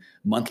collecting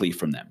monthly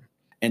from them.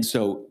 And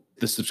so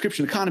the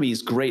subscription economy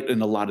is great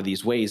in a lot of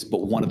these ways,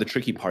 but one of the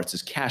tricky parts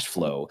is cash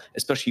flow,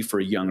 especially for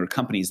younger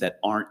companies that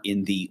aren't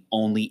in the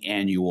only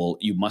annual,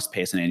 you must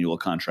pay us an annual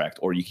contract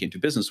or you can't do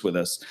business with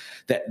us.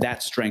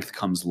 That strength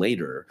comes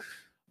later.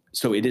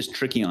 So it is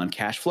tricky on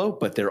cash flow,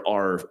 but there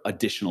are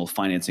additional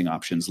financing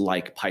options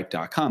like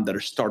Pipe.com that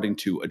are starting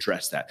to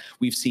address that.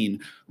 We've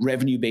seen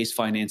revenue-based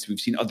finance. We've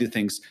seen other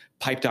things.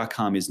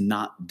 Pipe.com is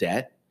not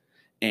debt,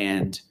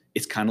 and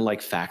it's kind of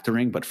like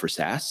factoring, but for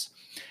SaaS.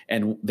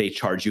 And they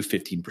charge you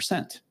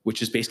 15%,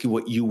 which is basically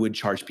what you would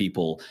charge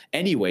people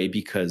anyway,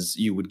 because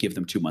you would give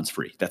them 2 months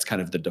free. That's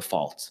kind of the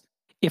default.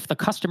 If the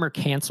customer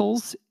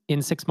cancels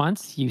in 6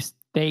 months,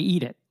 they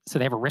eat it. So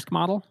they have a risk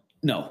model?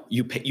 No,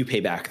 you pay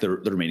back the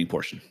remaining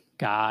portion.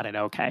 Got it.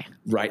 Okay.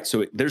 Right.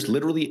 So there's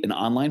literally an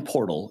online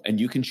portal,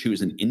 and you can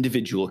choose an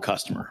individual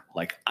customer.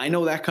 Like, I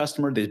know that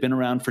customer, they've been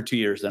around for 2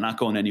 years. They're not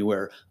going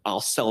anywhere.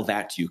 I'll sell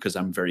that to you because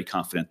I'm very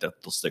confident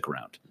that they'll stick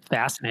around.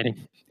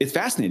 Fascinating. It's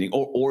fascinating.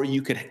 Or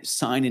you could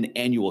sign an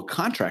annual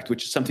contract,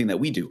 which is something that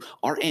we do.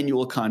 Our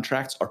annual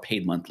contracts are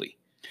paid monthly.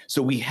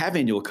 So we have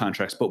annual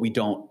contracts, but we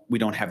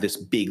don't have this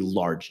big,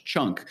 large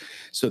chunk.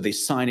 So they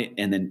sign it.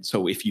 And then,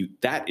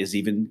 that is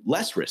even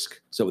less risk.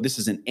 So this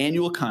is an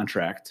annual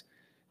contract.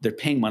 They're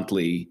paying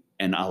monthly,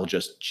 and I'll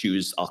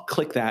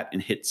click that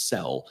and hit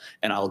sell,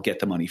 and I'll get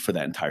the money for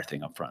that entire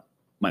thing up front,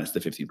 minus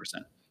the 15%.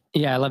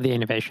 Yeah, I love the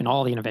innovation,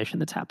 all the innovation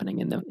that's happening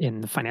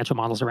in the financial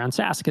models around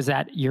SaaS, because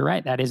you're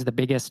right, that is the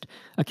biggest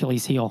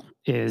Achilles heel,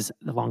 is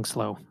the long,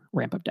 slow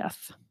ramp of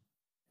death.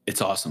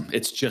 It's awesome.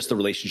 It's just the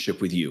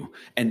relationship with you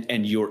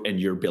and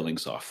your billing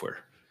software.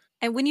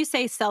 And when you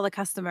say sell the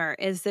customer,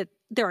 is it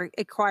they're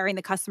acquiring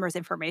the customer's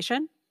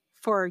information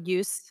for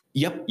use?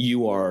 Yep.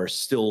 They're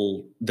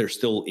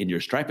still in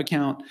your Stripe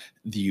account.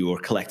 You are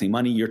collecting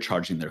money. You're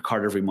charging their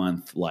card every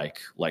month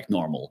like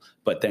normal.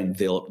 But then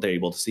they're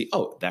able to see,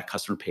 oh, that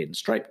customer paid in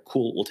Stripe.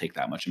 Cool. We'll take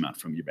that much amount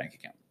from your bank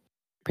account.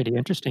 Pretty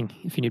interesting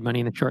if you need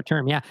money in the short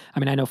term. Yeah. I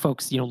mean, I know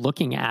folks,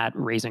 looking at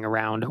raising a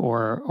round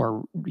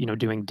or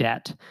doing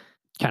debt,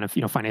 kind of,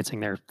 financing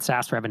their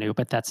SaaS revenue,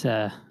 but that's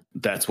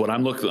what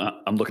I'm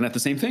looking at the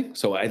same thing.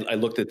 So I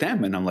looked at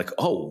them and I'm like,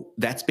 oh,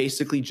 that's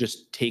basically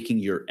just taking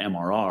your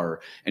MRR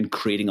and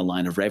creating a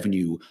line of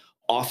revenue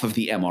off of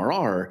the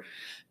MRR,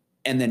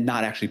 and then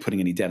not actually putting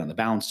any debt on the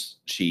balance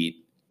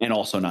sheet, and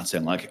also not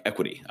selling like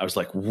equity. I was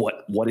like,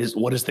 what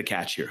is the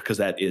catch here? Because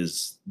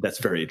that's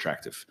very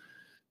attractive.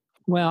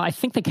 Well, I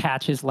think the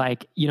catch is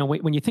like,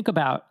 when you think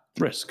about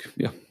Risk.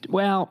 Yeah.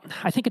 Well,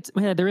 I think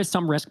there is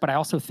some risk, but I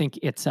also think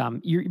it's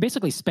you're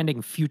basically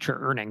spending future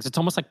earnings. It's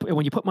almost like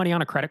when you put money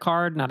on a credit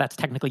card. Now that's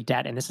technically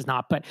debt, and this is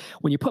not. But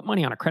when you put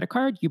money on a credit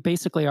card, you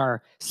basically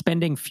are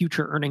spending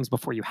future earnings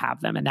before you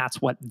have them, and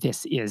that's what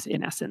this is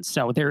in essence.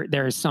 So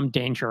there is some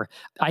danger.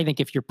 I think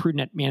if you're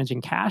prudent at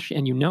managing cash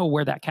and you know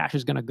where that cash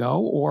is going to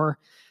go, or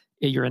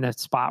you're in a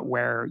spot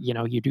where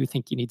you do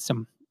think you need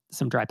some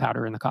dry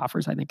powder in the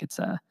coffers, I think it's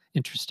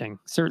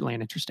certainly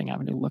an interesting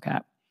avenue to look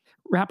at.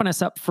 Wrapping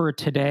us up for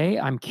today,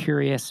 I'm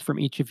curious from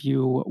each of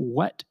you,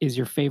 what is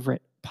your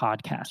favorite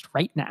podcast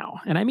right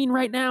now? And I mean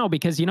right now,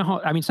 because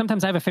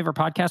sometimes I have a favorite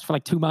podcast for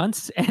like 2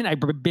 months and I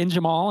binge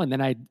them all and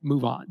then I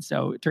move on.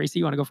 So Tracy,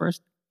 you want to go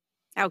first?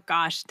 Oh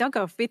gosh, don't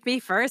go with me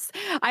first.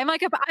 I'm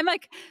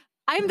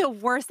the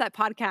worst at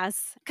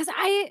podcasts because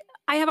I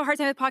have a hard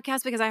time with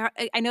podcasts because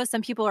I know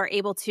some people are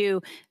able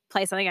to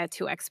play something at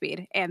 2x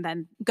speed and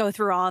then go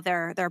through all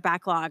their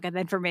backlog. And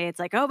then for me, it's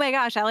like, oh my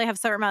gosh, I only have a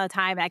certain amount of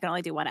time and I can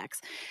only do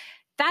 1x.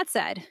 That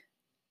said,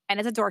 and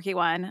it's a dorky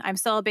one, I'm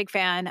still a big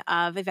fan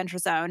of Adventure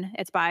Zone.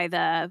 It's by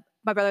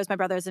My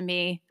Brothers and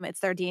Me. It's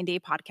their D&D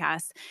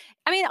podcast.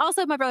 I mean,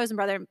 also My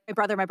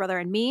Brother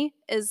and Me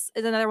is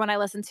another one I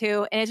listen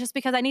to. And it's just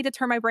because I need to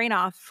turn my brain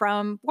off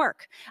from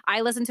work.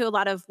 I listen to a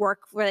lot of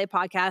work-related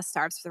podcasts,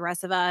 Startups for the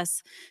Rest of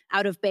Us,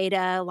 Out of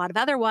Beta, a lot of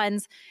other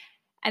ones.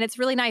 And it's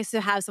really nice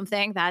to have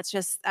something that's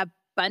just a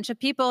bunch of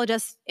people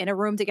just in a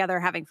room together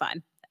having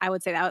fun. I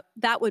would say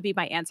that would be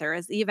my answer,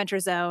 is the Adventure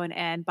Zone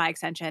and by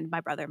extension, My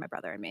Brother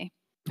and Me.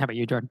 How about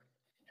you, Jordan?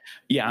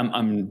 Yeah,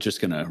 I'm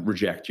just going to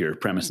reject your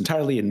premise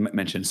entirely and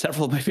mention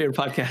several of my favorite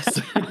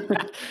podcasts.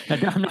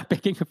 I'm not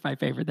picking my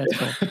favorite. That's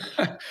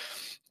cool.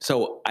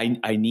 So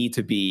I need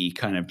to be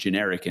kind of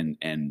generic,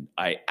 and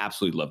I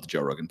absolutely love the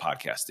Joe Rogan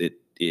podcast.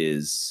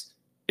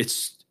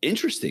 It's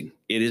interesting.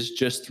 It is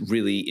just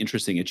really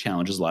interesting. It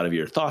challenges a lot of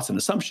your thoughts and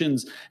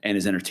assumptions and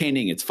is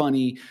entertaining. It's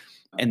funny.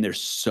 And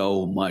there's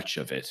so much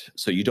of it.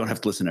 So you don't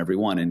have to listen to every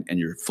one and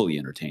you're fully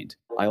entertained.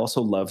 I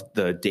also love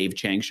the Dave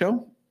Chang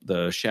show.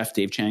 The chef,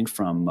 Dave Chang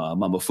from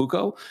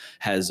Momofuku,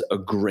 has a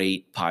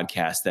great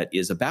podcast that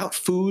is about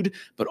food,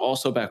 but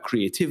also about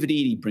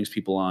creativity. He brings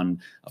people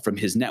on from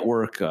his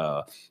network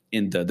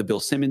in the Bill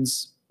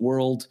Simmons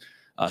world.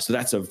 So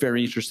that's a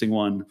very interesting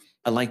one.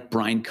 I like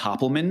Brian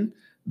Koppelman,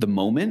 The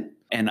Moment,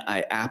 and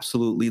I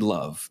absolutely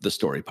love The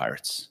Story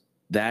Pirates.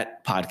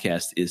 That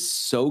podcast is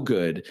so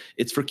good.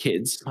 It's for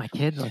kids. My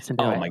kids listen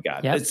to it. Oh my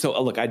God. Yep.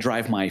 So look, I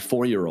drive my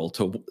 4-year-old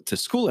to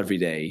school every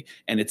day,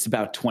 and it's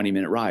about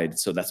 20-minute ride.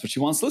 So that's what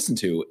she wants to listen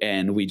to.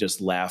 And we just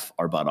laugh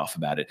our butt off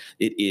about it.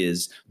 It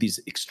is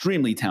these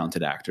extremely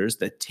talented actors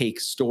that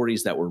take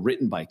stories that were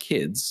written by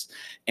kids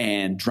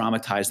and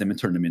dramatize them and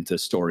turn them into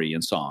story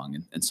and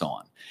song and so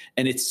on.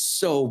 And it's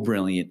so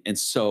brilliant and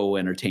so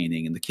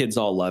entertaining. And the kids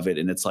all love it.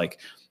 And it's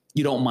like,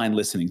 you don't mind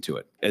listening to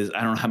it. I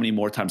don't know how many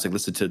more times I've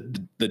listened to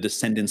the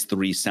Descendants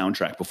 3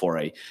 soundtrack before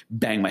I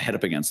bang my head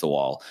up against the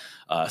wall.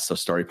 So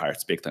Story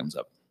Pirates, big thumbs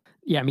up.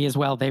 Yeah, me as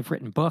well. They've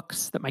written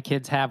books that my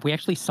kids have. We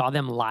actually saw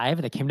them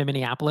live. They came to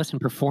Minneapolis and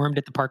performed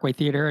at the Parkway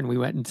Theater, and we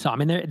went and saw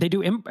them. And they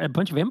do a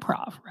bunch of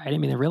improv, right? I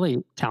mean, they're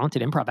really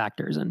talented improv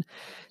actors. And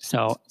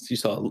so you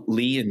saw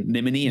Lee and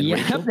Nimini and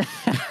Rachel?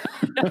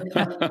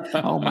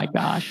 Oh my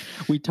gosh,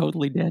 we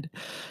totally did.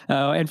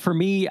 And for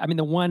me, I mean,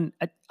 the one,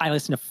 I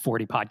listen to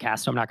 40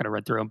 podcasts, so I'm not going to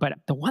run through them. But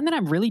the one that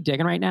I'm really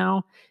digging right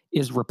now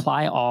is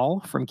Reply All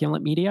from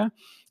Gimlet Media.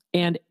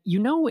 And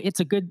you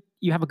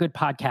have a good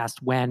podcast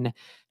when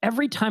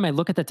every time I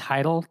look at the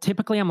title,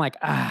 typically I'm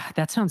like,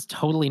 that sounds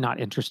totally not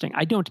interesting.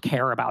 I don't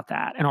care about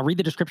that. And I'll read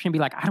the description and be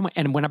like,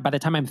 by the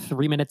time I'm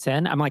 3 minutes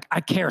in, I'm like, I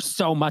care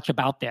so much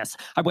about this.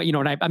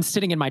 I'm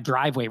sitting in my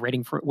driveway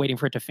waiting for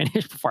it to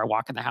finish before I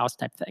walk in the house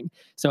type thing.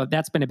 So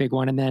that's been a big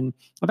one. And then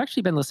I've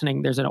actually been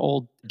listening. There's an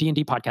old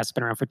D&D podcast that's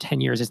been around for 10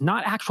 years. It's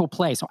not actual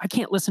play. So I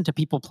can't listen to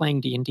people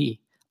playing D&D.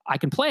 I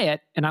can play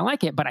it and I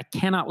like it, but I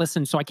cannot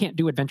listen. So I can't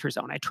do Adventure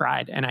Zone. I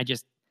tried and I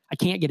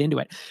can't get into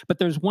it. But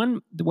there's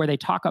one where they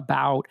talk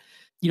about,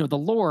 the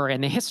lore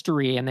and the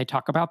history, and they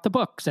talk about the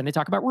books, and they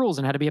talk about rules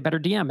and how to be a better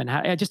DM,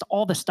 and just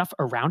all the stuff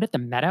around it, the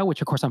meta,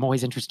 which of course I'm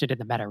always interested in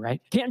the meta,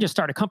 right? Can't just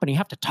start a company. You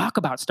have to talk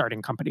about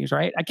starting companies,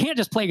 right? I can't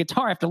just play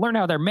guitar. I have to learn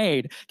how they're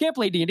made. Can't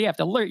play D&D. I have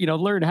to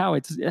learn how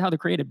they're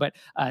created. But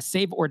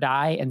Save or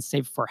Die and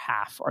Save for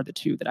Half are the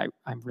two that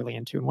I'm really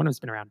into. And one has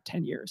been around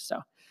 10 years.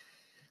 So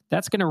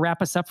that's going to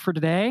wrap us up for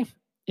today.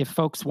 If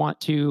folks want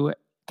to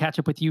catch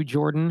up with you,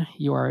 Jordan,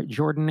 you are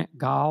Jordan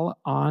Gall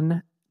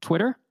on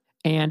Twitter.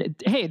 And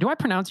hey, do I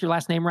pronounce your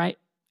last name right?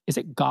 Is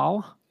it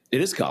Gall?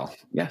 It is Gall,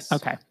 yes.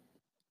 Okay.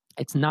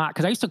 It's not,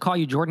 because I used to call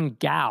you Jordan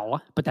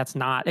Gall, but that's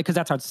not, because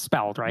that's how it's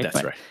spelled, right?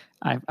 That's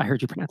right. I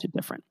heard you pronounce it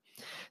different.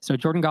 So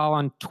Jordan Gall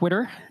on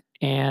Twitter,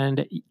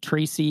 and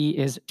Tracy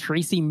is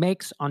Tracy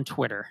Makes on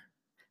Twitter,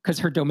 because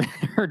her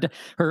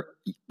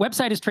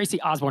website is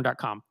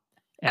tracyosborne.com.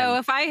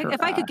 If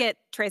I could get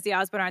Tracy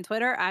Osborne on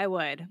Twitter, I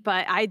would,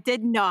 but I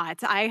did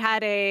not. I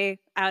had I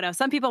don't know,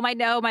 some people might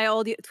know my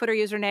old Twitter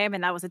username,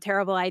 and that was a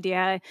terrible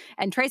idea.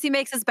 And Tracy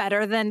Makes is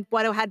better than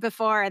what I had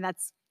before, and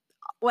that's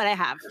what I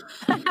have.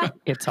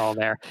 It's all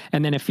there.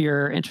 And then if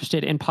you're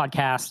interested in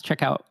podcasts,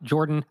 check out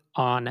Jordan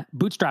on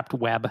Bootstrapped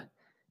Web.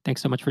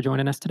 Thanks so much for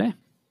joining us today.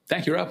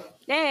 Thank you, Rob.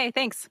 Yay,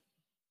 thanks.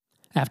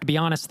 I have to be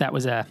honest, it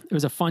was a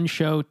fun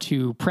show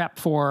to prep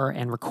for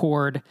and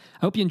record. I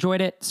hope you enjoyed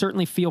it.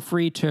 Certainly feel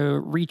free to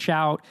reach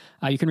out.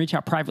 You can reach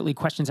out privately,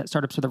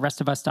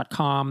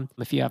 questions@startupsfortherestofus.com.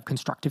 If you have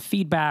constructive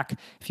feedback,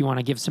 if you want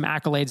to give some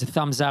accolades, a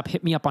thumbs up,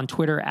 hit me up on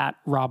Twitter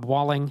 @Rob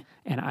Walling,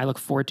 and I look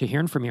forward to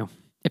hearing from you.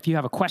 If you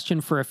have a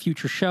question for a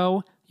future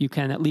show, you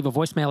can leave a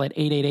voicemail at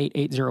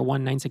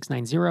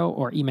 888-801-9690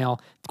 or email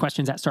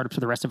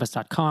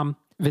questions@startupsfortherestofus.com.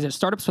 Visit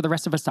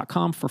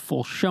startupsfortherestofus.com for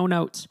full show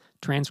notes,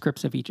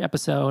 transcripts of each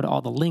episode,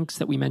 all the links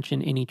that we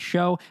mention in each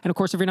show. And of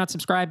course, if you're not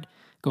subscribed,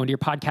 go into your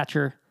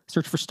podcatcher,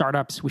 search for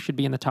startups. We should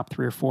be in the top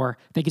 3 or 4.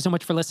 Thank you so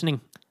much for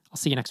listening. I'll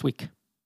see you next week.